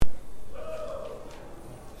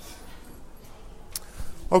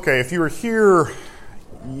Okay, if you were here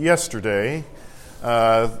yesterday,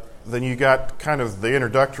 then you got kind of the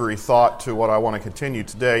introductory thought to what I want to continue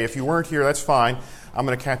today. If you weren't here, that's fine. I'm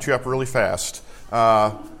going to catch you up really fast.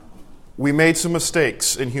 We made some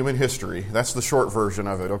mistakes in human history. That's the short version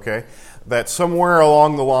of it, okay? That somewhere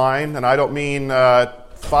along the line, and I don't mean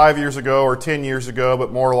 5 years ago or 10 years ago,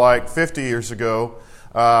 but more like 50 years ago.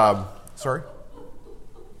 Sorry?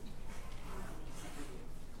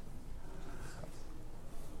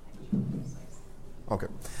 Okay.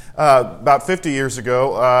 About 50 years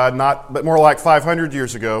ago, but more like 500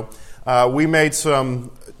 years ago, we made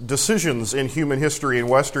some decisions in human history and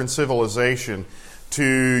Western civilization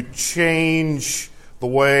to change the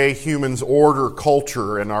way humans order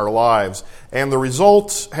culture in our lives. And the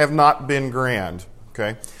results have not been grand.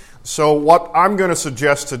 Okay? So what I'm going to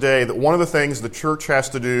suggest today, that one of the things the church has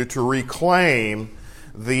to do to reclaim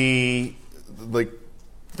the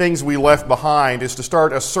things we left behind is to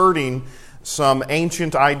start asserting some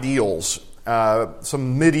ancient ideals,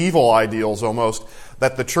 some medieval ideals almost,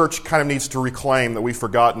 that the church kind of needs to reclaim that we've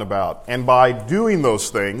forgotten about. And by doing those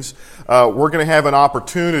things, we're going to have an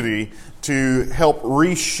opportunity to help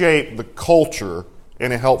reshape the culture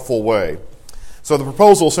in a helpful way. So the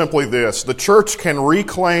proposal is simply this: the church can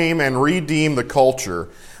reclaim and redeem the culture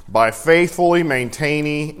by faithfully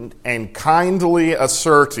maintaining and kindly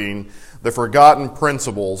asserting the forgotten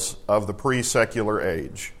principles of the pre-secular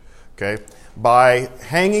age. Okay? By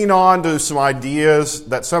hanging on to some ideas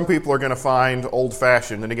that some people are going to find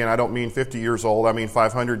old-fashioned, and again, I don't mean 50 years old, I mean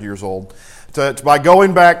 500 years old, by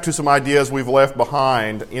going back to some ideas we've left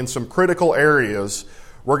behind in some critical areas,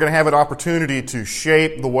 we're going to have an opportunity to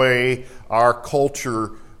shape the way our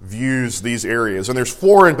culture views these areas. And there's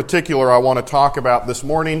four in particular I want to talk about this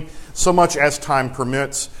morning, so much as time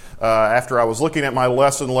permits. After I was looking at my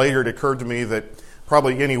lesson later, it occurred to me that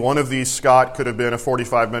probably any one of these, Scott, could have been a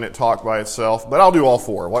 45-minute talk by itself, but I'll do all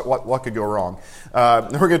four. What could go wrong? We're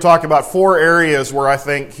going to talk about four areas where I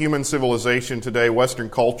think human civilization today, Western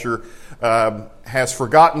culture, has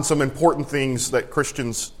forgotten some important things that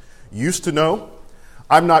Christians used to know.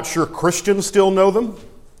 I'm not sure Christians still know them,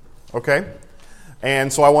 okay?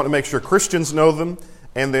 And so I want to make sure Christians know them,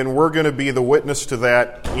 and then we're going to be the witness to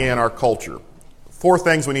that in our culture. Four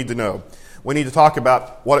things we need to know. We need to talk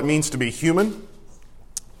about what it means to be human.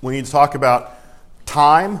 We need to talk about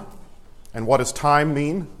time and what does time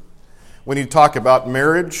mean. We need to talk about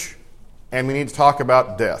marriage, and we need to talk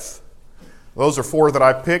about death. Those are four that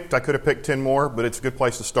I picked. I could have picked 10 more, but it's a good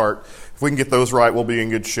place to start. If we can get those right, we'll be in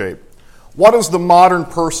good shape. What does the modern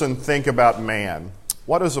person think about man?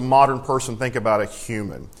 What does a modern person think about a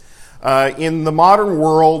human? In the modern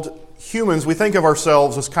world, humans, we think of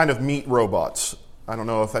ourselves as kind of meat robots. I don't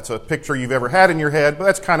know if that's a picture you've ever had in your head, but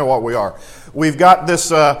that's kind of what we are. We've got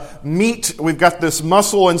this meat, we've got this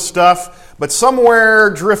muscle and stuff, but somewhere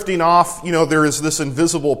drifting off, there is this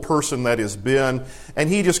invisible person that is Ben, and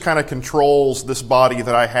he just kind of controls this body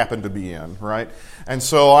that I happen to be in, right? And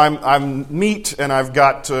so I'm meat, and I've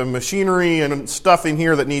got machinery and stuff in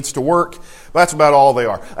here that needs to work. But that's about all they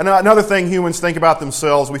are. Another thing humans think about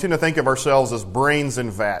themselves, we tend to think of ourselves as brains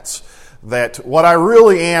in vats. That what I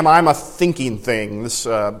really am, I'm a thinking thing.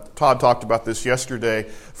 Todd talked about this yesterday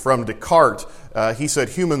from Descartes. He said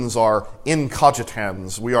humans are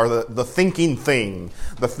incogitans. We are the thinking thing,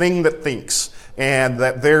 the thing that thinks. And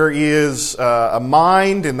that there is a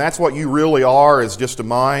mind, and that's what you really are, is just a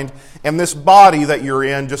mind. And this body that you're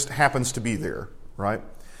in just happens to be there, right?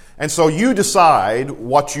 And so you decide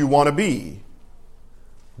what you want to be.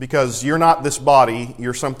 Because you're not this body,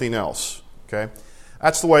 you're something else, okay?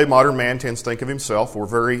 That's the way modern man tends to think of himself. We're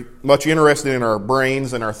very much interested in our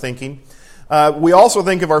brains and our thinking. We also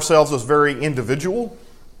think of ourselves as very individual.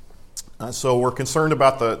 So we're concerned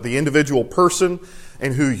about the individual person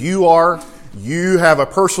and who you are. You have a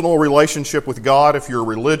personal relationship with God if you're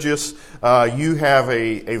religious. You have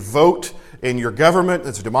a vote in your government.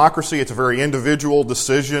 It's a democracy. It's a very individual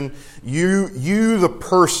decision. You, the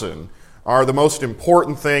person, are the most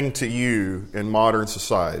important thing to you in modern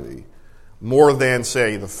society. More than,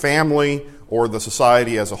 say, the family or the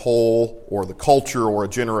society as a whole or the culture or a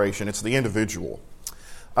generation. It's the individual.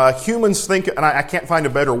 Humans think, and I can't find a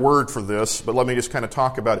better word for this, but let me just kind of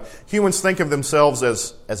talk about it. Humans think of themselves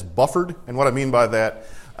as buffered, and what I mean by that,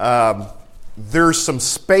 there's some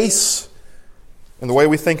space in the way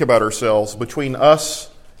we think about ourselves between us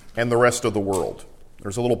and the rest of the world.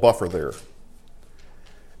 There's a little buffer there.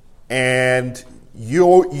 And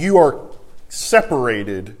you are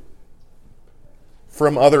separated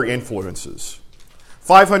from other influences.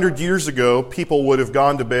 500 years ago, people would have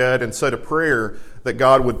gone to bed and said a prayer that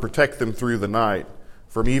God would protect them through the night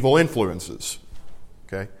from evil influences.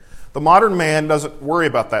 Okay? The modern man doesn't worry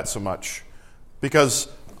about that so much because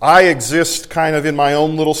I exist kind of in my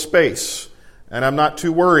own little space, and I'm not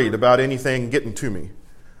too worried about anything getting to me.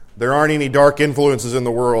 There aren't any dark influences in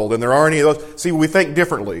the world, and there aren't any of those. See, we think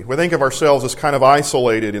differently. We think of ourselves as kind of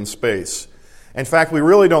isolated in space. In fact, we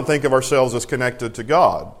really don't think of ourselves as connected to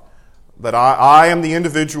God. That I am the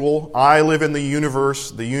individual, I live in the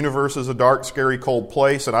universe is a dark, scary, cold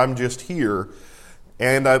place, and I'm just here.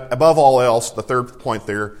 And above all else, the third point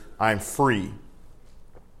there, I'm free.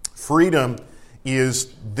 Freedom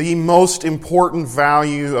is the most important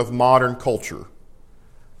value of modern culture.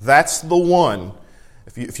 That's the one.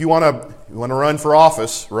 If you want to run for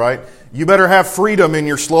office, right, you better have freedom in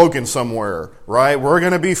your slogan somewhere, right? We're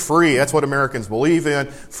going to be free. That's what Americans believe in.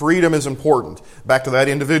 Freedom is important. Back to that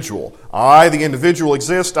individual. I, the individual,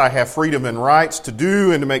 exist. I have freedom and rights to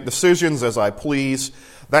do and to make decisions as I please.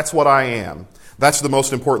 That's what I am. That's the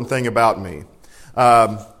most important thing about me.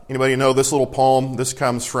 Anybody know this little poem? This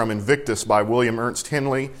comes from Invictus by William Ernst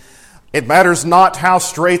Henley. It matters not how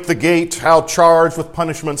straight the gate, how charged with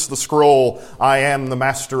punishments the scroll. I am the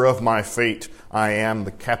master of my fate. I am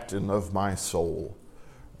the captain of my soul.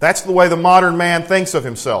 That's the way the modern man thinks of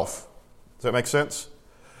himself. Does that make sense?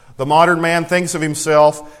 The modern man thinks of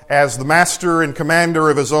himself as the master and commander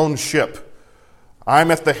of his own ship.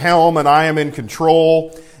 I'm at the helm and I am in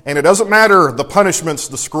control. And it doesn't matter the punishments,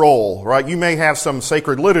 the scroll, right? You may have some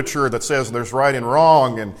sacred literature that says there's right and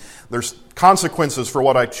wrong and there's consequences for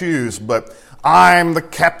what I choose, but I'm the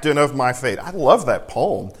captain of my fate. I love that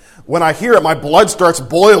poem. When I hear it, my blood starts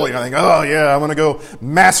boiling. I think, oh yeah, I'm going to go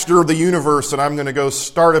master the universe and I'm going to go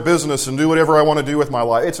start a business and do whatever I want to do with my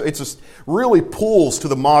life. It just really pulls to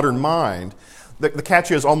the modern mind. The catch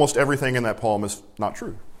is almost everything in that poem is not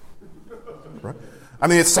true. Right? I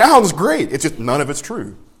mean, it sounds great. It's just none of it's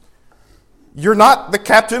true. You're not the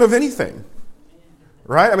captain of anything,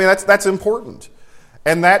 right? I mean, that's important.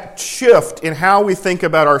 And that shift in how we think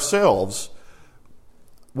about ourselves,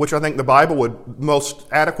 which I think the Bible would most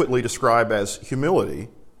adequately describe as humility,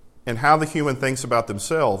 and how the human thinks about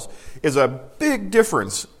themselves, is a big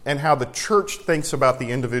difference in how the church thinks about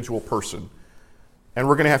the individual person. And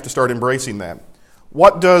we're going to have to start embracing that.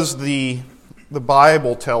 What does the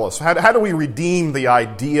Bible tell us? How do we redeem the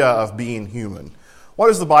idea of being human? What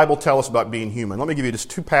does the Bible tell us about being human? Let me give you just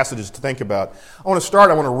two passages to think about. I want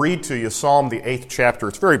to read to you Psalm, the 8th chapter.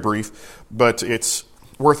 It's very brief, but it's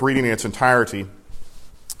worth reading in its entirety.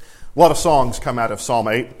 A lot of songs come out of Psalm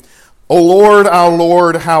 8. O Lord, our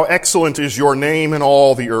Lord, how excellent is your name in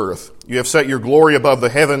all the earth. You have set your glory above the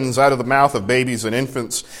heavens, out of the mouth of babies and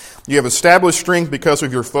infants. You have established strength because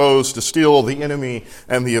of your foes to still the enemy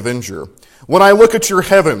and the avenger. When I look at your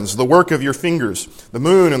heavens, the work of your fingers, the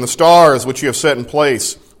moon and the stars which you have set in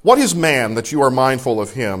place, what is man that you are mindful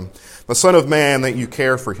of him, the son of man that you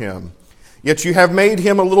care for him? Yet you have made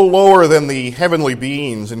him a little lower than the heavenly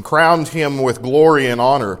beings and crowned him with glory and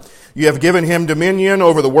honor. You have given him dominion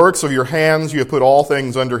over the works of your hands. You have put all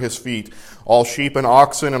things under his feet, all sheep and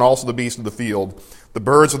oxen and also the beasts of the field, the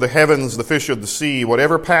birds of the heavens, the fish of the sea,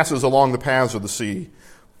 whatever passes along the paths of the sea.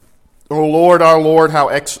 O Lord, our Lord, how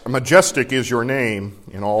majestic is your name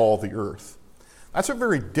in all the earth. That's a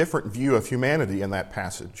very different view of humanity in that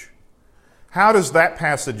passage. How does that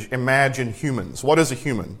passage imagine humans? What is a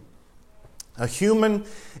human? A human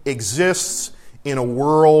exists in a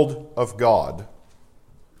world of God.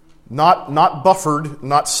 Not buffered,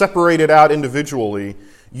 not separated out individually.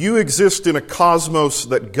 You exist in a cosmos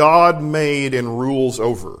that God made and rules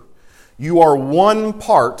over. You are one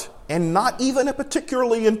part, and not even a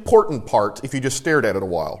particularly important part if you just stared at it a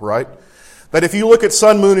while, right? That if you look at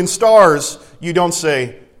sun, moon, and stars, you don't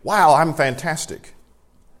say, wow, I'm fantastic.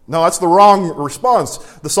 No, that's the wrong response.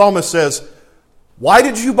 The psalmist says, why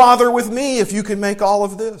did you bother with me if you can make all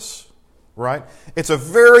of this? Right? It's a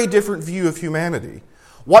very different view of humanity.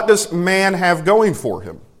 What does man have going for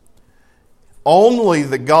him? Only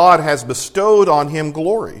that God has bestowed on him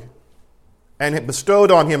glory and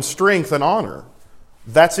bestowed on him strength and honor.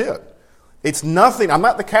 That's it. It's nothing. I'm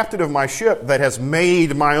not the captain of my ship that has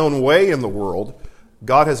made my own way in the world.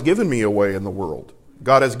 God has given me a way in the world.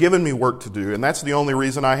 God has given me work to do, and that's the only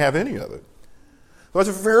reason I have any of it. So it's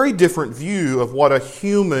a very different view of what a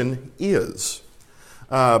human is.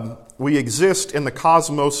 We exist in the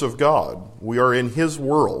cosmos of God. We are in His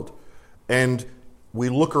world. And we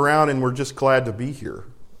look around and we're just glad to be here.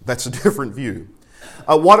 That's a different view.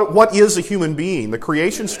 What is a human being? The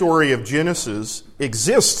creation story of Genesis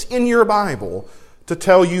exists in your Bible to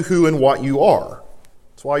tell you who and what you are.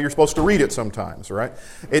 That's why you're supposed to read it sometimes, right?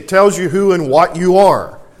 It tells you who and what you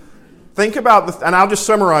are. Think about, and I'll just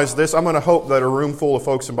summarize this. I'm going to hope that a room full of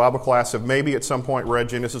folks in Bible class have maybe at some point read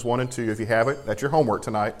Genesis 1 and 2. If you haven't, that's your homework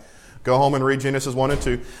tonight. Go home and read Genesis 1 and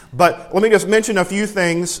 2. But let me just mention a few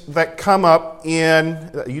things that come up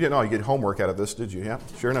in... You didn't know you get homework out of this, did you? Yeah,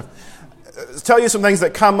 sure enough. Tell you some things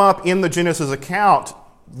that come up in the Genesis account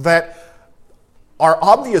that are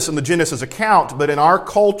obvious in the Genesis account, but in our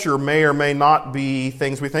culture may or may not be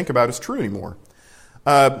things we think about as true anymore.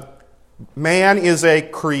 Man is a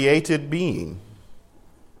created being.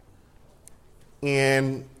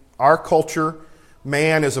 In our culture,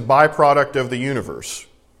 man is a byproduct of the universe.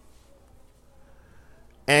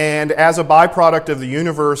 And as a byproduct of the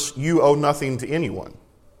universe, you owe nothing to anyone.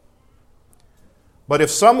 But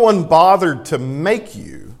if someone bothered to make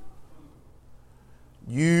you,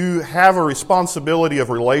 you have a responsibility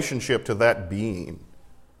of relationship to that being.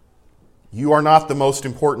 You are not the most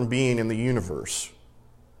important being in the universe.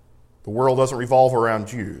 The world doesn't revolve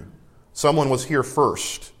around you. Someone was here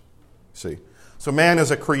first. See? So man is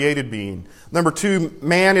a created being. Number 2,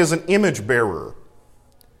 man is an image bearer.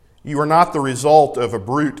 You are not the result of a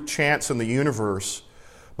brute chance in the universe,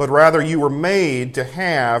 but rather you were made to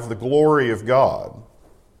have the glory of God.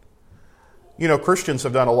 You know, Christians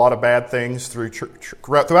have done a lot of bad things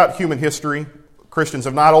throughout human history. Christians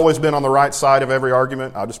have not always been on the right side of every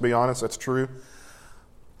argument. I'll just be honest, that's true.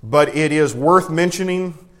 But it is worth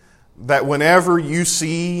mentioning that whenever you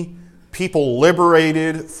see people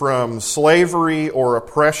liberated from slavery or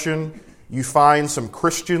oppression, you find some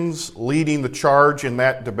Christians leading the charge in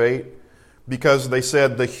that debate because they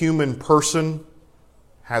said the human person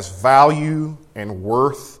has value and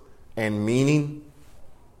worth and meaning.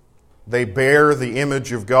 They bear the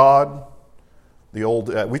image of God.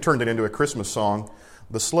 We turned it into a Christmas song.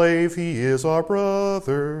 The slave, he is our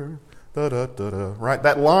brother. Da, da, da, da. Right?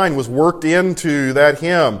 That line was worked into that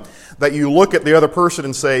hymn, that you look at the other person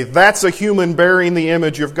and say, that's a human bearing the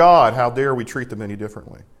image of God. How dare we treat them any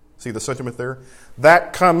differently? See the sentiment there?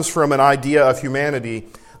 That comes from an idea of humanity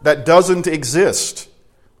that doesn't exist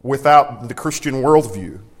without the Christian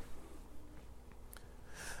worldview.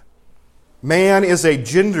 Man is a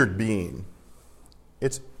gendered being. I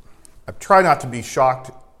try not to be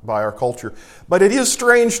shocked by our culture, but it is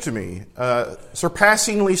strange to me,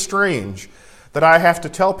 surpassingly strange, that I have to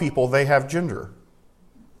tell people they have gender.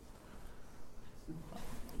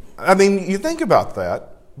 I mean, you think about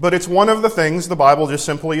that, but it's one of the things the Bible just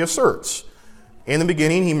simply asserts. In the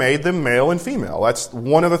beginning, he made them male and female. That's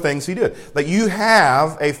one of the things he did. That you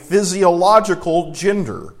have a physiological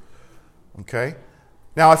gender. Okay?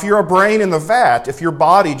 Now, if you're a brain in the vat, if your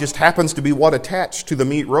body just happens to be what attached to the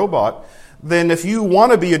meat robot, then if you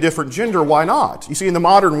want to be a different gender, why not? You see, in the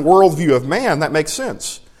modern worldview of man, that makes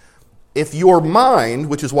sense. If your mind,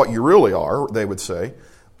 which is what you really are, they would say,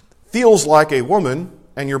 feels like a woman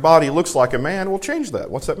and your body looks like a man, well, change that.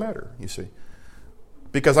 What's that matter, you see?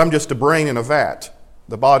 Because I'm just a brain in a vat.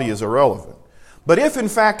 The body is irrelevant. But if, in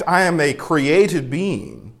fact, I am a created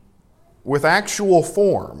being with actual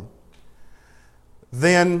form,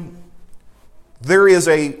 then there is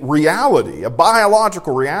a reality, a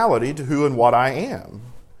biological reality to who and what I am.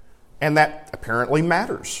 And that apparently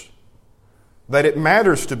matters. That it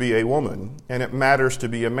matters to be a woman and it matters to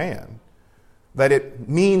be a man. That it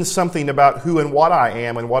means something about who and what I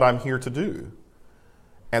am and what I'm here to do.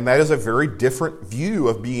 And that is a very different view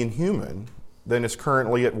of being human than is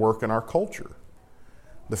currently at work in our culture.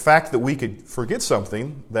 The fact that we could forget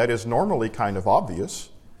something that is normally kind of obvious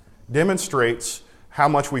demonstrates how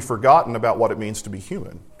much we've forgotten about what it means to be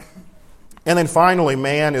human. And then finally,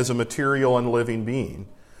 man is a material and living being.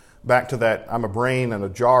 Back to that I'm a brain and a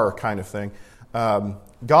jar kind of thing.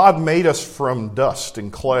 God made us from dust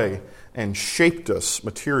and clay and shaped us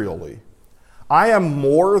materially. I am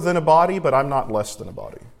more than a body, but I'm not less than a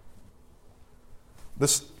body.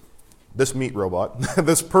 This meat robot,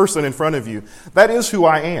 this person in front of you, that is who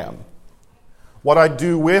I am. What I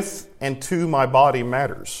do with and to my body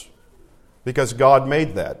matters. Because God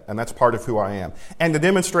made that, and that's part of who I am. And to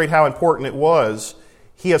demonstrate how important it was,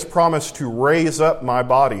 He has promised to raise up my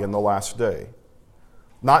body in the last day.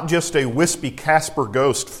 Not just a wispy Casper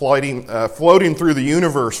ghost floating through the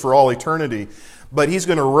universe for all eternity, but He's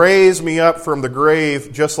going to raise me up from the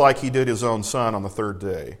grave just like He did His own Son on the third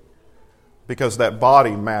day. Because that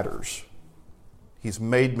body matters. He's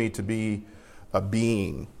made me to be a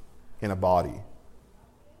being in a body.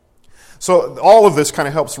 So all of this kind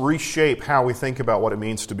of helps reshape how we think about what it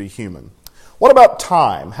means to be human. What about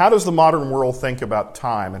time? How does the modern world think about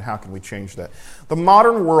time, and how can we change that? The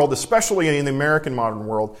modern world, especially in the American modern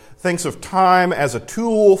world, thinks of time as a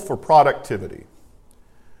tool for productivity.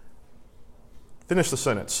 Finish the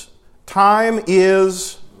sentence. Time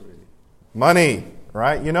is Money,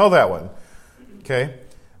 right? You know that one. Okay?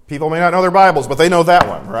 People may not know their Bibles, but they know that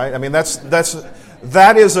one, right? I mean,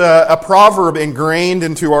 that is a proverb ingrained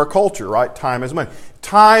into our culture, right? Time is money.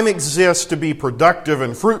 Time exists to be productive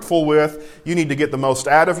and fruitful with. You need to get the most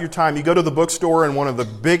out of your time. You go to the bookstore, and one of the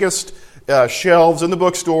biggest shelves in the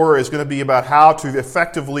bookstore is going to be about how to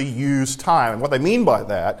effectively use time. And what they mean by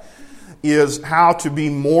that is how to be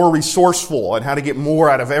more resourceful and how to get more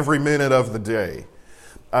out of every minute of the day.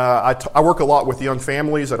 I work a lot with young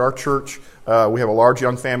families at our church. We have a large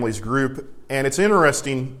young families group, and it's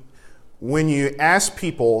interesting when you ask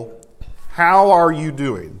people, how are you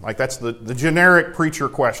doing? Like that's the generic preacher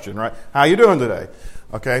question, right? How are you doing today?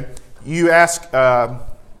 Okay. You ask an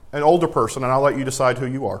older person, and I'll let you decide who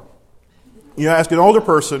you are. You ask an older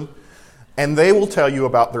person, and they will tell you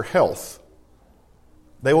about their health.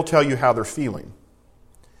 They will tell you how they're feeling.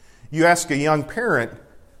 You ask a young parent,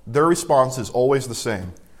 their response is always the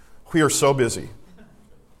same. We are so busy.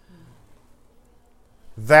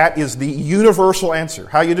 That is the universal answer.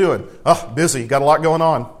 How you doing? Oh, busy. Got a lot going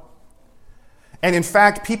on. And in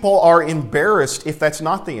fact, people are embarrassed if that's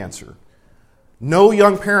not the answer. No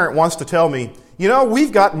young parent wants to tell me,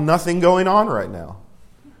 we've got nothing going on right now.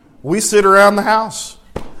 We sit around the house.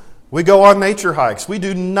 We go on nature hikes. We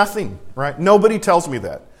do nothing, right? Nobody tells me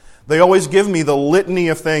that. They always give me the litany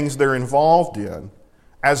of things they're involved in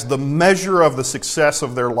as the measure of the success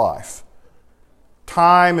of their life.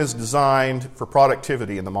 Time is designed for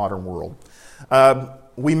productivity in the modern world.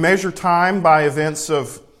 We measure time by events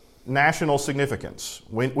of national significance.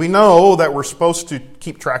 We know that we're supposed to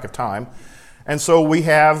keep track of time, and so we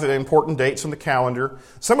have important dates in the calendar.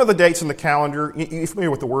 Some of the dates in the calendar, you're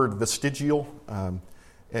familiar with the word vestigial?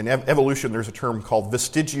 In evolution, there's a term called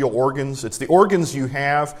vestigial organs. It's the organs you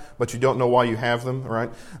have, but you don't know why you have them, right?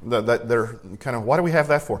 They're kind of, why do we have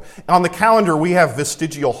that for? On the calendar, we have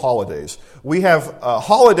vestigial holidays. We have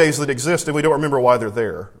holidays that exist, and we don't remember why they're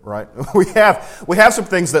there, right? We have some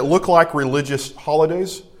things that look like religious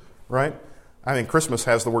holidays, right? I mean, Christmas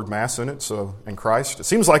has the word Mass in it, and Christ. It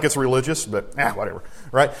seems like it's religious, but whatever,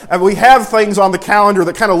 right? And we have things on the calendar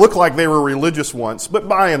that kind of look like they were religious once, but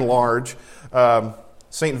by and large,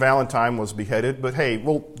 St. Valentine was beheaded, but hey,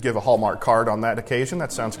 we'll give a Hallmark card on that occasion.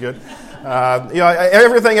 That sounds good.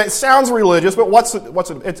 Everything, it sounds religious, but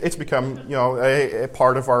it's become a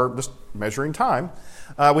part of our just measuring time.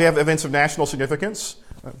 We have events of national significance,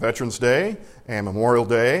 Veterans Day and Memorial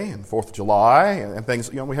Day and 4th of July and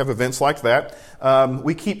things. We have events like that.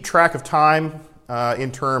 We keep track of time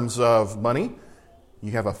in terms of money.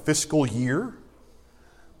 You have a fiscal year.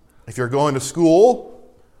 If you're going to school,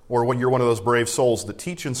 or when you're one of those brave souls that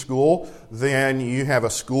teach in school, then you have a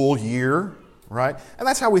school year, right? And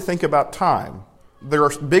that's how we think about time. There are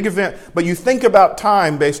big events, but you think about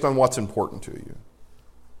time based on what's important to you.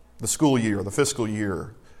 The school year, the fiscal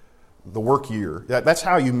year, the work year. That's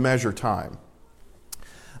how you measure time.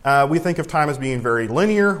 We think of time as being very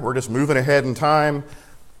linear. We're just moving ahead in time.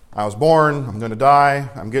 I was born, I'm going to die,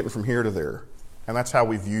 I'm getting from here to there. And that's how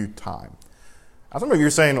we view time. Now, some of you are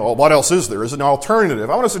saying, well, what else is there? Is it an alternative?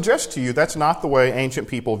 I want to suggest to you that's not the way ancient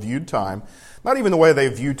people viewed time, not even the way they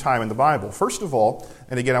viewed time in the Bible. First of all,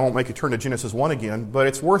 and again, I won't make you turn to Genesis 1 again, but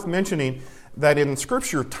it's worth mentioning that in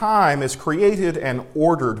Scripture, time is created and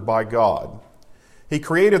ordered by God. He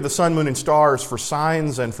created the sun, moon, and stars for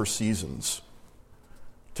signs and for seasons,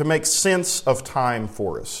 to make sense of time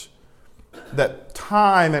for us. That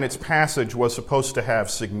time and its passage was supposed to have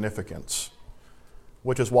significance,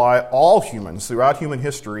 which is why all humans throughout human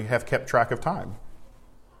history have kept track of time.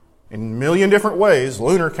 In a million different ways,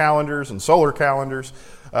 lunar calendars and solar calendars.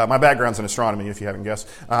 My background's in astronomy, if you haven't guessed.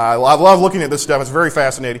 I love looking at this stuff. It's very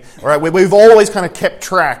fascinating. All right, we've always kind of kept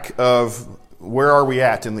track of where are we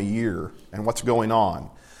at in the year and what's going on.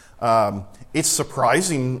 It's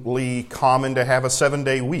surprisingly common to have a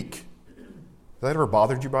 7-day week. Has that ever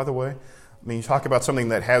bothered you, by the way? I mean, you talk about something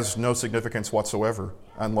that has no significance whatsoever,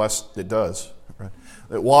 unless it does. Right?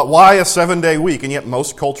 Why a 7-day week? And yet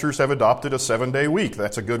most cultures have adopted a 7-day week.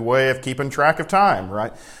 That's a good way of keeping track of time,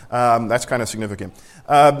 right? That's kind of significant.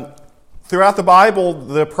 Throughout the Bible,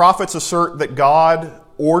 the prophets assert that God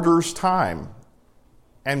orders time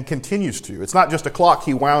and continues to. It's not just a clock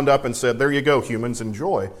he wound up and said, there you go, humans,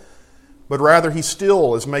 enjoy. But rather, he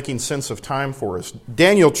still is making sense of time for us.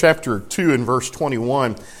 Daniel chapter 2 and verse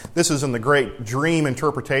 21, this is in the great dream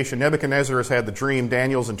interpretation. Nebuchadnezzar has had the dream.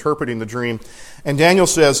 Daniel's interpreting the dream. And Daniel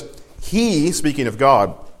says, he, speaking of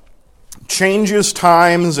God, changes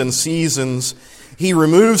times and seasons. He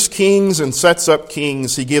removes kings and sets up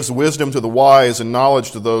kings. He gives wisdom to the wise and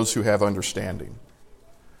knowledge to those who have understanding.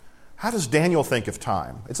 How does Daniel think of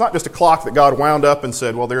time? It's not just a clock that God wound up and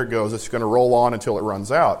said, well, there it goes. It's going to roll on until it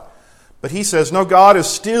runs out. But he says, no, God is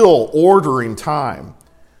still ordering time.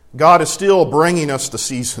 God is still bringing us the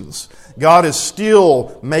seasons. God is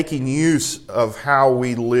still making use of how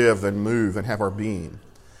we live and move and have our being.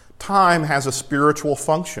 Time has a spiritual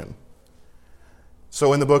function.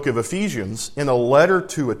 So in the book of Ephesians, in a letter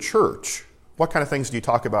to a church, what kind of things do you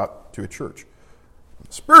talk about to a church?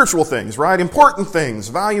 Spiritual things, right? Important things,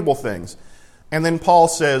 valuable things. And then Paul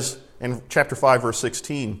says in chapter 5, verse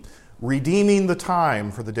 16, redeeming the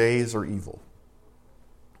time, for the days are evil.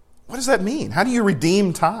 What does that mean? How do you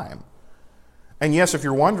redeem time? And yes, if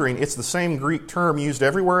you're wondering, it's the same Greek term used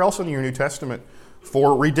everywhere else in your New Testament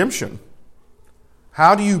for redemption.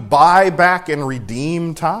 How do you buy back and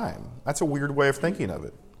redeem time? That's a weird way of thinking of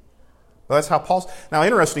it. But that's how Paul's... Now,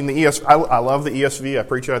 interesting, the ESV, I love the ESV. I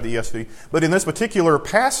preach out of the ESV. But in this particular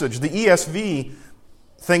passage, the ESV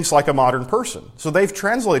thinks like a modern person. So they've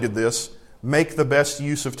translated this, make the best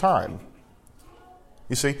use of time.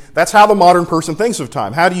 You see, that's how the modern person thinks of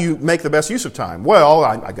time. How do you make the best use of time? Well,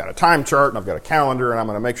 I've got a time chart, and I've got a calendar, and I'm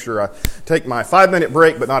going to make sure I take my 5-minute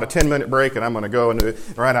break, but not a 10-minute break, and I'm going to go and do it.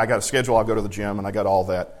 Right, I got a schedule, I'll go to the gym, and I got all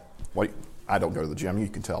that. Well, I don't go to the gym, you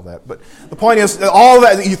can tell that. But the point is, all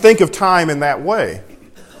that you think of time in that way.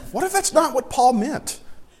 What if that's not what Paul meant?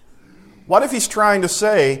 What if he's trying to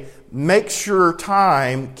say, make sure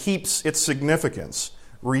time keeps its significance.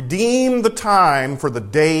 Redeem the time, for the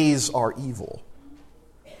days are evil.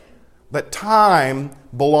 That time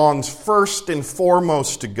belongs first and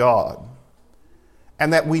foremost to God.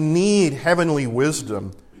 And that we need heavenly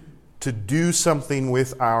wisdom to do something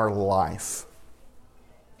with our life.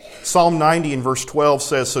 Psalm 90 in verse 12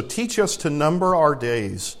 says, so teach us to number our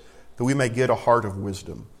days, that we may get a heart of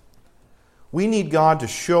wisdom. We need God to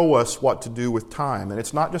show us what to do with time. And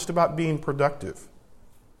it's not just about being productive.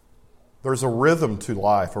 There's a rhythm to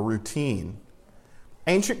life, a routine.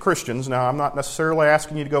 Ancient Christians, now I'm not necessarily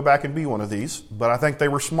asking you to go back and be one of these, but I think they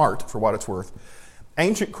were smart for what it's worth.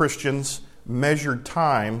 Ancient Christians measured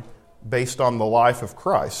time based on the life of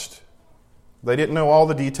Christ. They didn't know all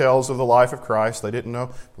the details of the life of Christ. They didn't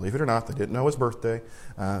know, believe it or not, they didn't know his birthday.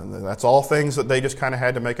 That's all things that they just kind of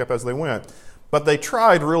had to make up as they went. But they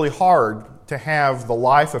tried really hard to have the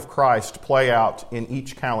life of Christ play out in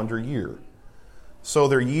each calendar year. So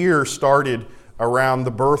their year started around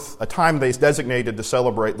the birth, a time they designated to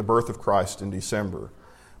celebrate the birth of Christ in December.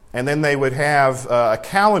 And then they would have a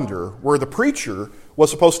calendar where the preacher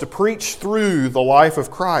was supposed to preach through the life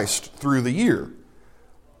of Christ through the year.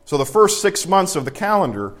 So the first 6 months of the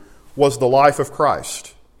calendar was the life of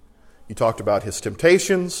Christ. You talked about his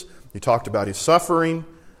temptations, you talked about his suffering.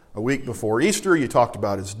 A week before Easter, you talked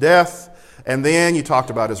about his death, and then you talked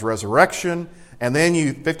about his resurrection, and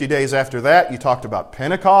then 50 days after that, you talked about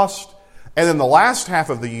Pentecost. And then the last half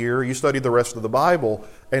of the year, you studied the rest of the Bible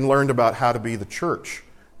and learned about how to be the church.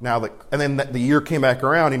 And then the year came back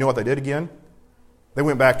around. You know what they did again? They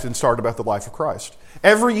went back and started about the life of Christ.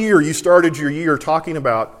 Every year, you started your year talking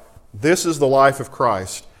about, this is the life of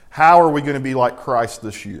Christ. How are we going to be like Christ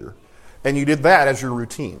this year? And you did that as your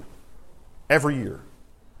routine. Every year.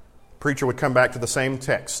 Preacher would come back to the same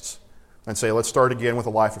texts and say, let's start again with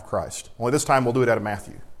the life of Christ. Only this time we'll do it out of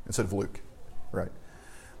Matthew instead of Luke. Right?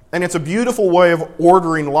 And it's a beautiful way of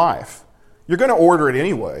ordering life. You're going to order it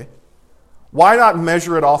anyway. Why not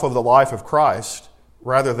measure it off of the life of Christ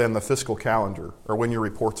rather than the fiscal calendar or when your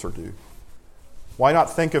reports are due? Why not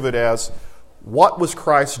think of it as, what was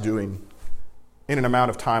Christ doing in an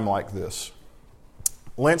amount of time like this?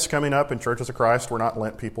 Lent's coming up in Churches of Christ. We're not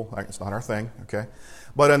Lent people. It's not our thing, okay?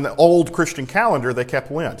 But in the old Christian calendar, they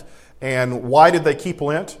kept Lent. And why did they keep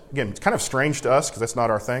Lent? Again, it's kind of strange to us because that's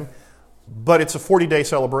not our thing. But it's a 40-day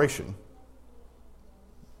celebration.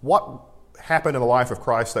 What happened in the life of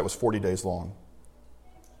Christ that was 40 days long?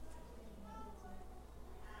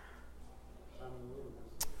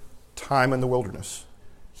 Time in the wilderness.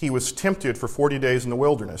 He was tempted for 40 days in the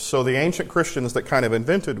wilderness. So the ancient Christians that kind of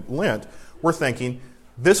invented Lent were thinking,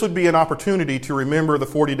 this would be an opportunity to remember the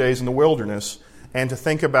 40 days in the wilderness and to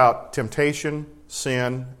think about temptation,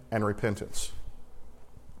 sin, and repentance.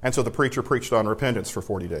 And so the preacher preached on repentance for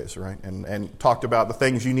 40 days, right? And talked about the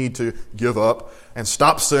things you need to give up and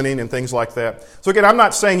stop sinning and things like that. So again, I'm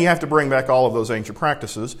not saying you have to bring back all of those ancient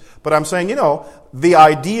practices, but I'm saying, the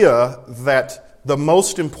idea that the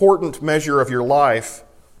most important measure of your life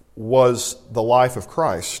was the life of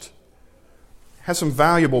Christ has some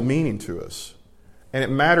valuable meaning to us. And it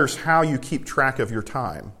matters how you keep track of your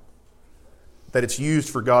time, that it's used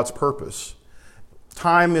for God's purpose.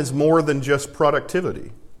 Time is more than just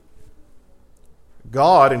productivity.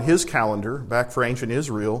 God, in His calendar, back for ancient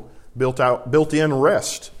Israel, built-in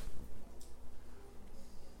rest.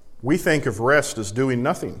 We think of rest as doing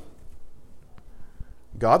nothing.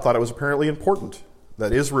 God thought it was apparently important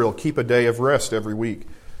that Israel keep a day of rest every week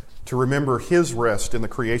to remember His rest in the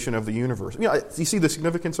creation of the universe. You see the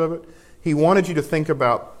significance of it? He wanted you to think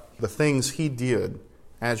about the things He did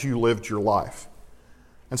as you lived your life.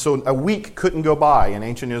 And so a week couldn't go by in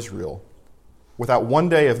ancient Israel without one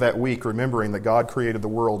day of that week remembering that God created the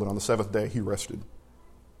world and on the seventh day He rested.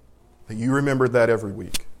 That you remembered that every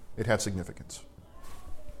week. It had significance.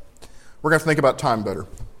 We're going to think about time better,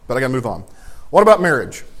 but I got to move on. What about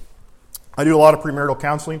marriage? I do a lot of premarital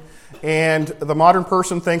counseling, and the modern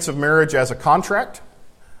person thinks of marriage as a contract,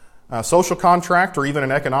 a social contract, or even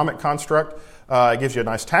an economic construct. It gives you a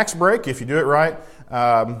nice tax break if you do it right.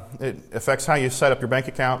 It affects how you set up your bank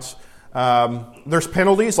accounts. There's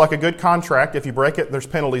penalties, like a good contract. If you break it, there's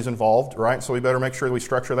penalties involved, right? So we better make sure that we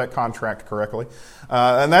structure that contract correctly.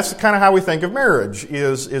 And that's kind of how we think of marriage,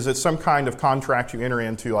 is it's some kind of contract you enter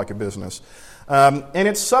into like a business. And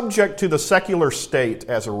it's subject to the secular state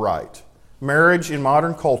as a right. Marriage in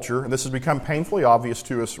modern culture, and this has become painfully obvious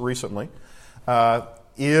to us recently,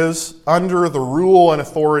 is under the rule and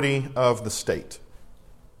authority of the state.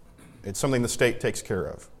 It's something the state takes care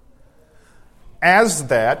of. As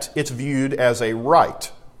that, it's viewed as a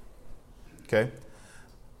right. Okay? Let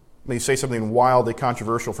me say something wildly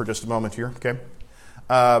controversial for just a moment here. Okay?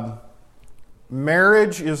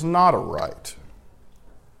 Marriage is not a right.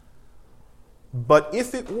 But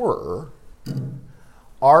if it were,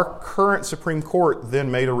 our current Supreme Court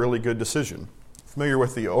then made a really good decision. Familiar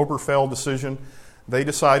with the Obergefell decision? They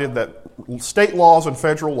decided that state laws and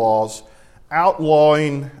federal laws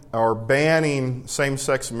outlawing or banning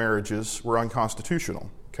same-sex marriages were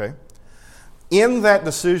unconstitutional. Okay? In that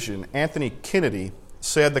decision, Anthony Kennedy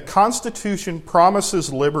said the Constitution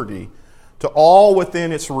promises liberty to all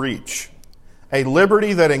within its reach, a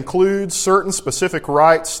liberty that includes certain specific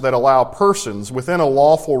rights that allow persons within a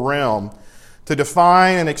lawful realm to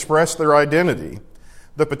define and express their identity.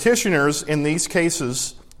 The petitioners in these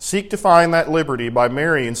cases seek to find that liberty by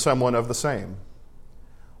marrying someone of the same.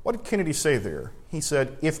 What did Kennedy say there? He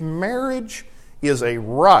said, if marriage is a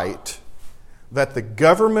right that the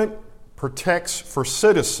government protects for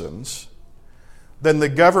citizens, then the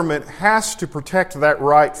government has to protect that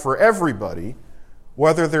right for everybody,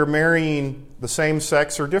 whether they're marrying the same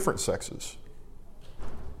sex or different sexes.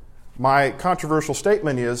 My controversial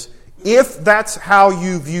statement is, if that's how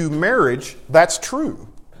you view marriage, that's true.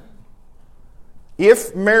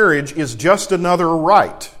 If marriage is just another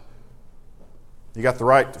right, you got the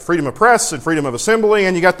right to freedom of press and freedom of assembly,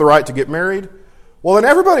 and you got the right to get married, well, then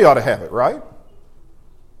everybody ought to have it, right?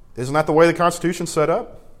 Isn't that the way the Constitution's set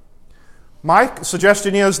up? My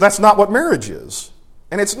suggestion is that's not what marriage is,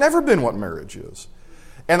 and it's never been what marriage is.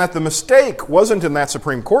 And that the mistake wasn't in that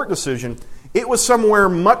Supreme Court decision, it was somewhere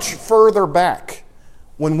much further back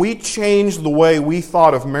when we changed the way we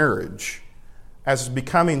thought of marriage as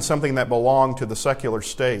becoming something that belonged to the secular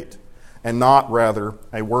state and not, rather,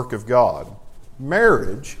 a work of God.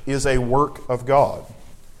 Marriage is a work of God,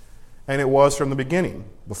 and it was from the beginning.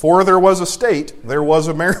 Before there was a state, there was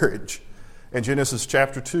a marriage in Genesis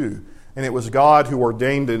chapter 2, and it was God who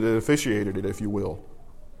ordained it and officiated it, if you will.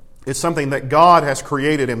 It's something that God has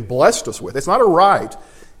created and blessed us with. It's not a right,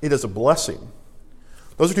 it is a blessing.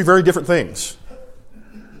 Those are two very different things.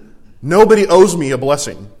 Nobody owes me a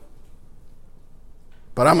blessing,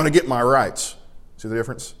 but I'm going to get my rights. See the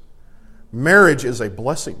difference? Marriage is a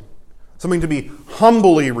blessing, something to be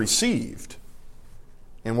humbly received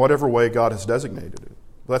in whatever way God has designated it.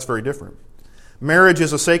 Well, that's very different. Marriage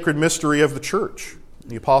is a sacred mystery of the church.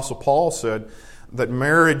 The Apostle Paul said that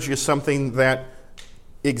marriage is something that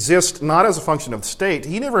exists not as a function of the state.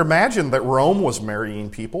 He never imagined that Rome was marrying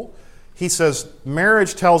people. He says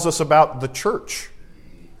marriage tells us about the church.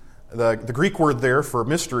 The Greek word there for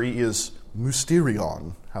mystery is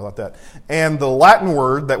mysterion. How about that? And the Latin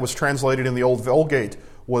word that was translated in the Old Vulgate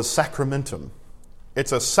was sacramentum.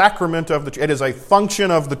 It's a sacrament of the church. It is a function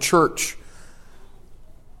of the church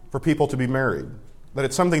for people to be married. That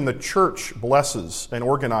it's something the church blesses and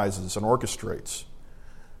organizes and orchestrates.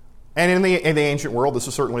 And in the ancient world, this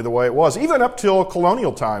is certainly the way it was. Even up till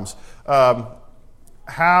colonial times,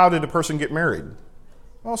 how did a person get married?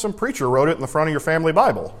 Well, some preacher wrote it in the front of your family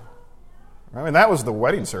Bible. I mean, that was the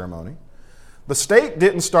wedding ceremony. The state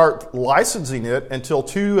didn't start licensing it until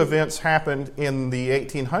two events happened in the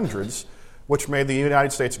 1800s, which made the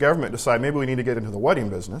United States government decide maybe we need to get into the wedding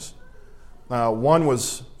business. One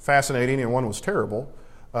was fascinating and one was terrible.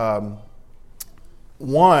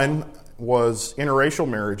 One was interracial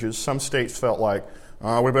marriages. Some states felt like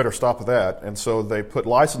We better stop that. And so they put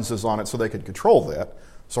licenses on it so they could control that.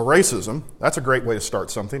 So racism, that's a great way to start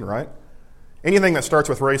something, right? Anything that starts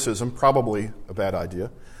with racism, probably a bad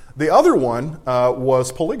idea. The other one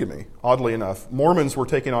was polygamy, oddly enough. Mormons were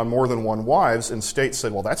taking on more than one wives, and states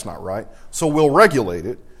said, well, that's not right. So we'll regulate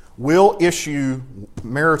it. We'll issue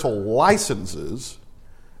marital licenses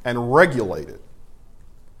and regulate it.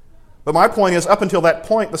 But my point is, up until that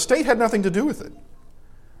point, the state had nothing to do with it.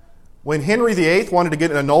 When Henry VIII wanted to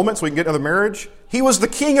get an annulment so he could get another marriage, he was the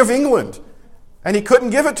King of England, and he couldn't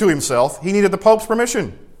give it to himself. He needed the Pope's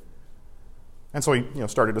permission. And so he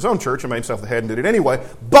started his own church and made himself the head and did it anyway.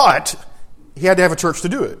 But he had to have a church to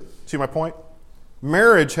do it. See my point?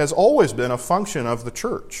 Marriage has always been a function of the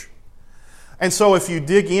church. And so if you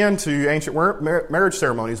dig into ancient marriage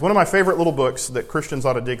ceremonies, one of my favorite little books that Christians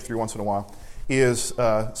ought to dig through once in a while is,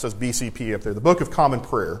 says BCP up there, the Book of Common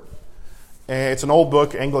Prayer. And it's an old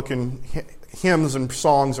book, Anglican hymns and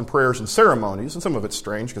songs and prayers and ceremonies, and some of it's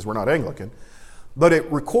strange because we're not Anglican. But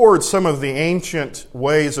it records some of the ancient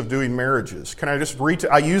ways of doing marriages. Can I just read?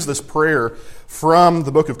 I use this prayer from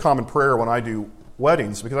the Book of Common Prayer when I do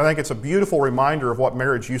weddings because I think it's a beautiful reminder of what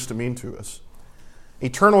marriage used to mean to us.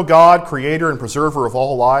 Eternal God, creator and preserver of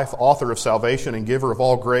all life, author of salvation and giver of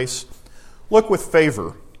all grace, look with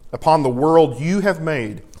favor upon the world you have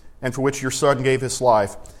made and for which your Son gave his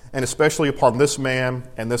life, and especially upon this man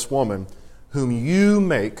and this woman, whom you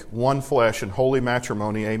make one flesh in holy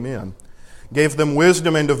matrimony. Amen. Gave them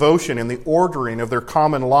wisdom and devotion in the ordering of their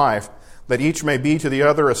common life, that each may be to the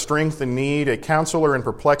other a strength in need, a counselor in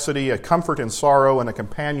perplexity, a comfort in sorrow, and a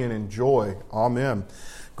companion in joy. Amen.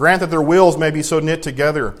 Grant that their wills may be so knit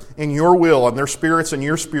together in your will and their spirits in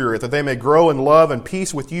your spirit, that they may grow in love and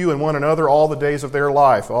peace with you and one another all the days of their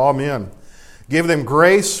life. Amen. Give them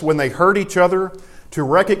grace when they hurt each other, to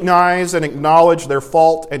recognize and acknowledge their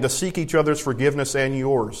fault and to seek each other's forgiveness and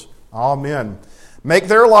yours. Amen. Make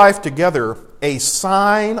their life together a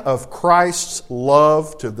sign of Christ's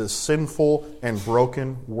love to this sinful and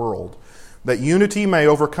broken world, that unity may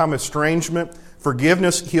overcome estrangement,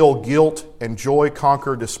 forgiveness heal guilt, and joy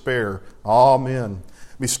conquer despair. Amen.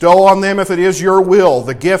 Bestow on them, if it is your will,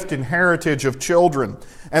 the gift and heritage of children,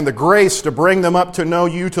 and the grace to bring them up to know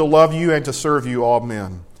you, to love you, and to serve you.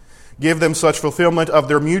 Amen. Give them such fulfillment of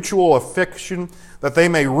their mutual affection that they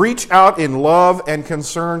may reach out in love and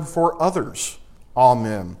concern for others.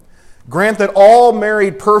 Amen. Grant that all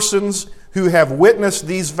married persons who have witnessed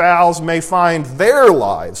these vows may find their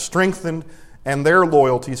lives strengthened and their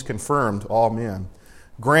loyalties confirmed. Amen.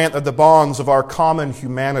 Grant that the bonds of our common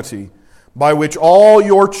humanity, by which all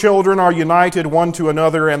your children are united one to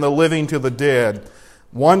another and the living to the dead,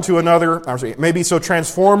 one to another, may be so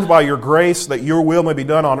transformed by your grace that your will may be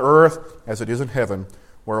done on earth as it is in heaven,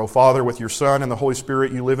 where, O Father, with your Son and the Holy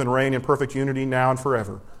Spirit, you live and reign in perfect unity now and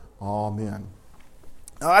forever. Amen.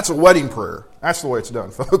 Now, that's a wedding prayer. That's the way it's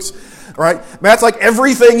done, folks. Right? That's like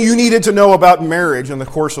everything you needed to know about marriage in the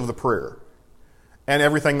course of the prayer, and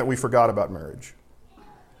everything that we forgot about marriage.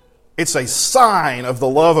 It's a sign of the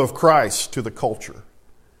love of Christ to the culture.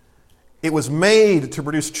 It was made to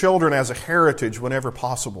produce children as a heritage whenever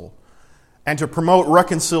possible, and to promote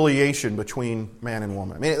reconciliation between man and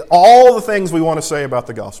woman. I mean, all the things we want to say about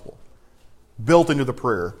the gospel built into the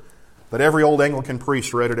prayer that every old Anglican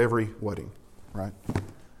priest read at every wedding. Right?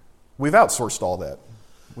 We've outsourced all that.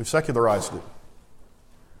 We've secularized it.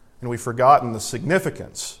 And we've forgotten the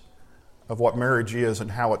significance of what marriage is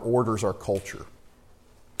and how it orders our culture.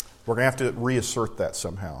 We're going to have to reassert that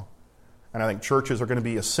somehow. And I think churches are going to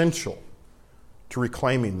be essential to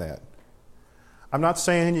reclaiming that. I'm not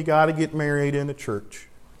saying you got to get married in a church.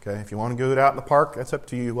 Okay? If you want to go out in the park, that's up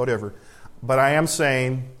to you, whatever. But I am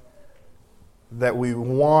saying that we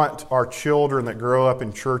want our children that grow up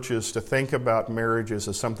in churches to think about marriages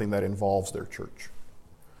as something that involves their church.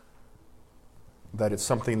 That it's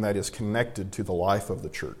something that is connected to the life of the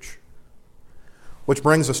church. Which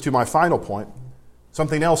brings us to my final point.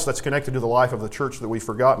 Something else that's connected to the life of the church that we've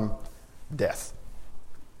forgotten. Death.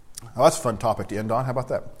 Now that's a fun topic to end on. How about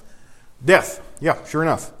that? Death. Yeah, sure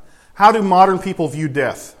enough. How do modern people view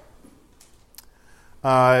death?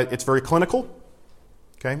 It's very clinical.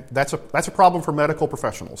 Okay, that's a problem for medical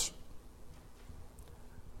professionals.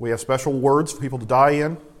 We have special words for people to die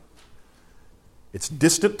in. It's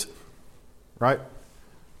distant, right?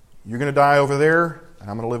 You're going to die over there, and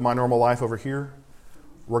I'm going to live my normal life over here.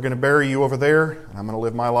 We're going to bury you over there, and I'm going to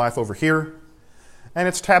live my life over here. And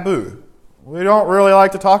it's taboo. We don't really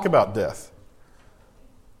like to talk about death.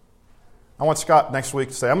 I want Scott next week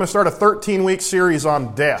to say, I'm going to start a 13-week series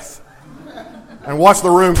on death. And watch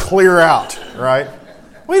the room clear out, right?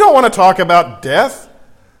 We don't want to talk about death.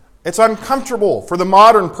 It's uncomfortable for the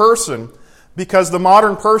modern person because the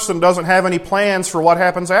modern person doesn't have any plans for what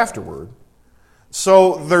happens afterward.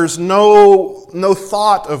 So there's no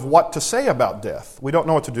thought of what to say about death. We don't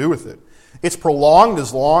know what to do with it. It's prolonged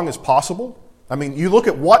as long as possible. I mean, you look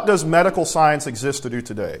at what does medical science exist to do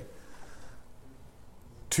today?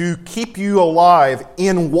 To keep you alive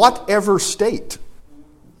in whatever state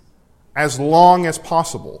as long as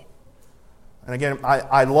possible. And again,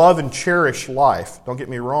 I love and cherish life, don't get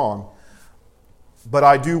me wrong, but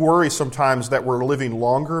I do worry sometimes that we're living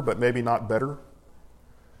longer but maybe not better.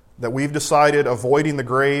 That we've decided avoiding the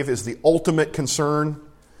grave is the ultimate concern,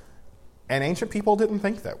 and ancient people didn't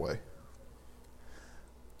think that way.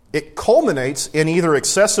 It culminates in either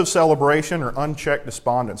excessive celebration or unchecked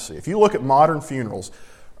despondency. If you look at modern funerals,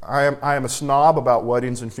 I am a snob about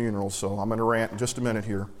weddings and funerals, so I'm going to rant in just a minute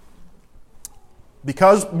here.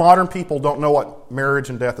 Because modern people don't know what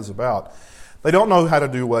marriage and death is about, they don't know how to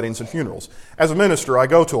do weddings and funerals. As a minister, I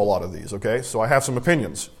go to a lot of these, okay? So I have some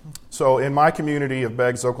opinions. So in my community of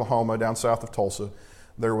Beggs, Oklahoma, down south of Tulsa,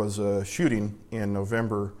 there was a shooting in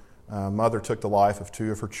November. Mother took the life of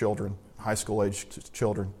 2 of her children, high school-aged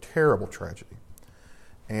children. Terrible tragedy.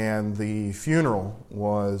 And the funeral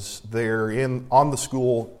was there on the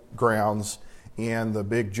school grounds in the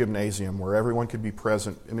big gymnasium where everyone could be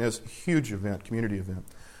present. I mean, it was a huge event, community event.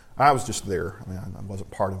 I was just there. I mean, I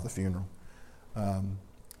wasn't part of the funeral. And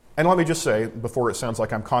let me just say, before it sounds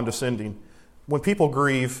like I'm condescending, when people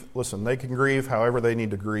grieve, listen, they can grieve however they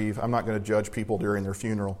need to grieve. I'm not going to judge people during their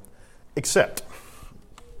funeral, except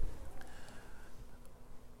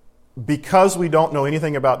because we don't know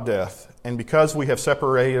anything about death and because we have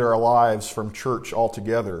separated our lives from church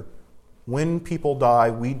altogether, when people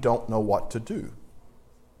die, we don't know what to do.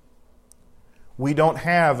 We don't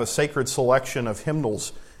have a sacred selection of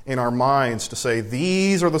hymnals in our minds to say,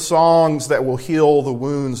 these are the songs that will heal the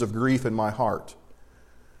wounds of grief in my heart.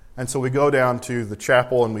 And so we go down to the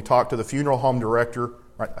chapel and we talk to the funeral home director,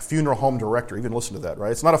 right? A funeral home director, even listen to that,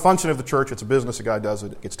 right? It's not a function of the church, it's a business, a guy does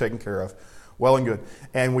it, it gets taken care of. Well and good.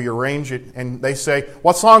 And we arrange it, and they say,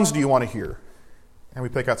 what songs do you want to hear? And we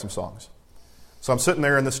pick out some songs. So I'm sitting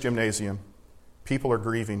there in this gymnasium, people are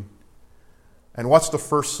grieving, and what's the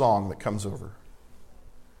first song that comes over?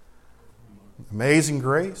 Amazing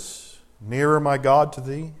Grace, Nearer My God to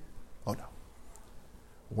Thee. Oh no.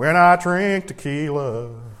 When I drink tequila.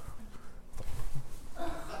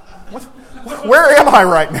 Where am I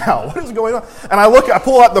right now? What is going on? And I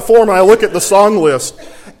pull out the form and I look at the song list,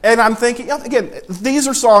 and I'm thinking, again, these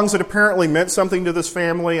are songs that apparently meant something to this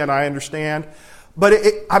family, and I understand. But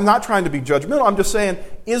I'm not trying to be judgmental. I'm just saying,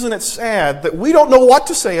 isn't it sad that we don't know what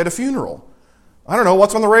to say at a funeral? I don't know,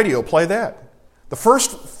 what's on the radio? Play that. The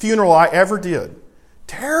first funeral I ever did,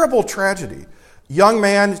 terrible tragedy. Young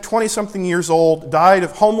man, 20-something years old, died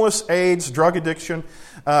of homeless, AIDS, drug addiction.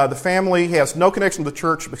 The family has no connection to the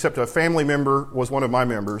church except a family member was one of my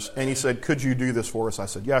members. And he said, could you do this for us? I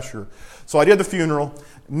said, yeah, sure. So I did the funeral.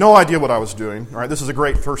 No idea what I was doing. All right, this is a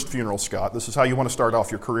great first funeral, Scott. This is how you want to start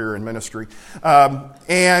off your career in ministry.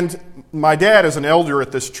 And my dad is an elder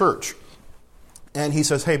at this church. And he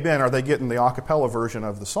says, hey, Ben, are they getting the a cappella version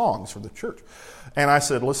of the songs for the church? And I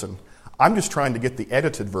said, listen, I'm just trying to get the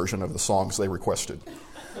edited version of the songs they requested.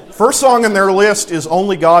 First song in their list is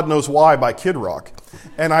Only God Knows Why by Kid Rock.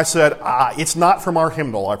 And I said, it's not from our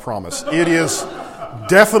hymnal, I promise. It is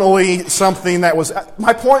definitely something that was...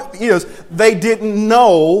 My point is, they didn't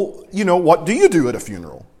know, what do you do at a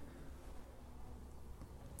funeral?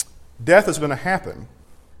 Death is going to happen.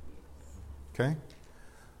 Okay?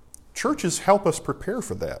 Churches help us prepare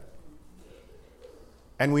for that.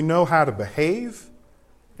 And we know how to behave,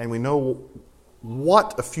 and we know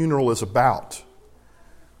what a funeral is about.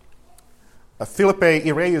 Felipe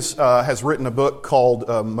Ireis has written a book called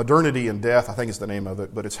Modernity and Death, I think is the name of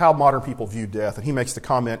it, but it's how modern people view death. And he makes the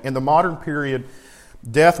comment, in the modern period,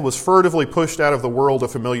 death was furtively pushed out of the world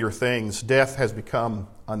of familiar things. Death has become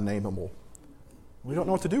unnameable. We don't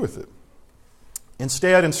know what to do with it.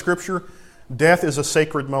 Instead, in Scripture, death is a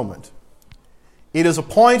sacred moment. It is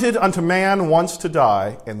appointed unto man once to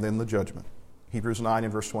die, and then the judgment. Hebrews 9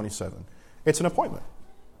 and verse 27. It's an appointment.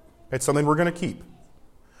 It's something we're going to keep.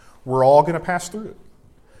 We're all going to pass through it.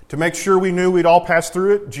 To make sure we knew we'd all pass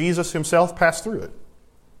through it, Jesus himself passed through it.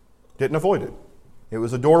 Didn't avoid it. It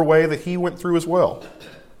was a doorway that he went through as well.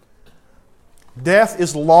 Death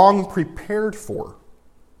is long prepared for.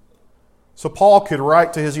 So Paul could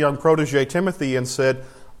write to his young protege Timothy and said,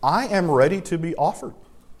 I am ready to be offered.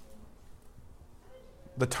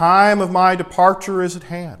 The time of my departure is at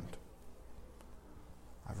hand.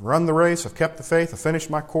 I've run the race, I've kept the faith, I've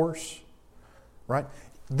finished my course. Right?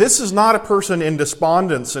 This is not a person in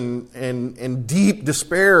despondence and deep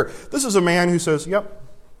despair. This is a man who says, yep,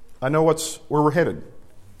 I know where we're headed.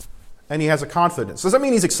 And he has a confidence. Does that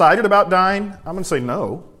mean he's excited about dying? I'm going to say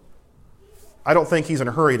no. I don't think he's in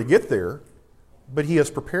a hurry to get there, but he has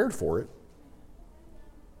prepared for it.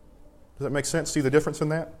 Does that make sense? See the difference in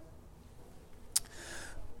that?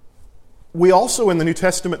 We also, in the New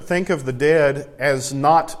Testament, think of the dead as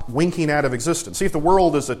not winking out of existence. See, if the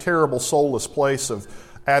world is a terrible, soulless place of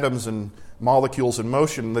atoms and molecules in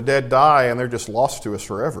motion, the dead die and they're just lost to us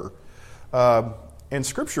forever. In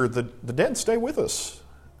Scripture, the dead stay with us.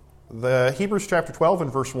 The Hebrews chapter 12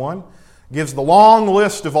 and verse 1 gives the long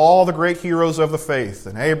list of all the great heroes of the faith,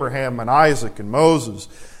 and Abraham and Isaac and Moses.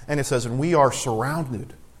 And it says, and we are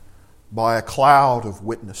surrounded by a cloud of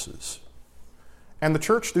witnesses. And the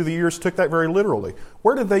church through the years took that very literally.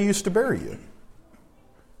 Where did they used to bury you?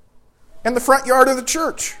 In the front yard of the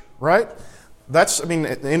church, right?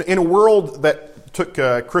 In a world that took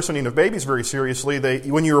christening of babies very seriously,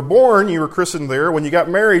 when you were born, you were christened there. When you got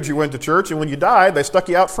married, you went to church. And when you died, they stuck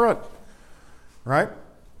you out front, right?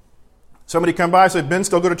 Somebody come by and said, Ben,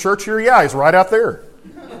 still go to church here? Yeah, he's right out there,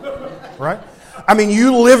 right?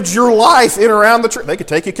 You lived your life in and around the church. They could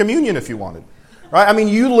take you communion if you wanted. Right?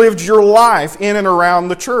 You lived your life in and around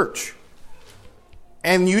the church.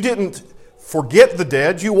 And you didn't forget the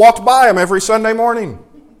dead. You walked by them every Sunday morning.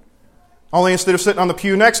 Only instead of sitting on the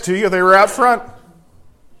pew next to you, they were out front.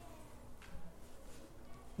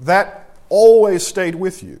 That always stayed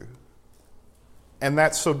with you. And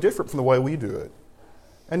that's so different from the way we do it.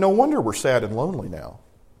 And no wonder we're sad and lonely now,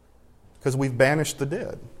 because we've banished the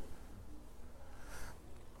dead.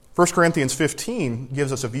 1 Corinthians 15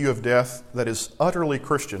 gives us a view of death that is utterly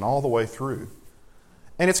Christian all the way through.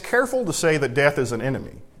 And it's careful to say that death is an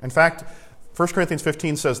enemy. In fact, 1 Corinthians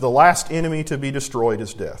 15 says the last enemy to be destroyed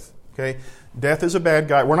is death. Okay? Death is a bad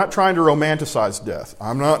guy. We're not trying to romanticize death.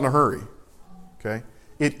 I'm not in a hurry. Okay?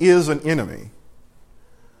 It is an enemy.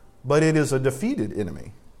 But it is a defeated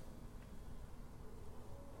enemy.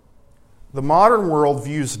 The modern world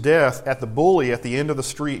views death at the bully at the end of the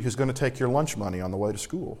street who's going to take your lunch money on the way to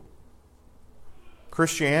school.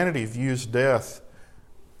 Christianity views death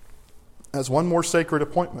as one more sacred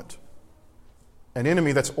appointment. An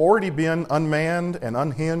enemy that's already been unmanned and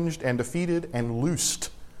unhinged and defeated and loosed,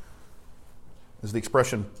 is the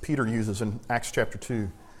expression Peter uses in Acts chapter 2.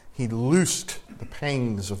 He loosed the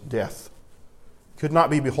pangs of death. Could not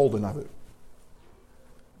be beholden of it.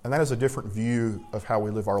 And that is a different view of how we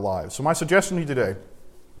live our lives. So my suggestion to you today,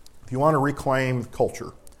 if you want to reclaim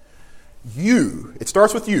culture, it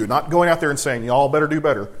starts with you, not going out there and saying, y'all better do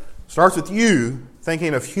better. It starts with you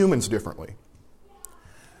thinking of humans differently,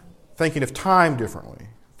 thinking of time differently,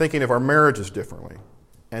 thinking of our marriages differently,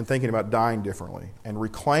 and thinking about dying differently, and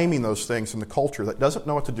reclaiming those things in the culture that doesn't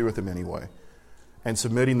know what to do with them anyway, and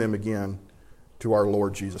submitting them again to our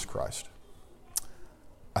Lord Jesus Christ.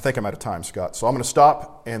 I think I'm out of time, Scott. So I'm going to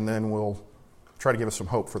stop, and then we'll try to give us some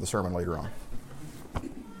hope for the sermon later on.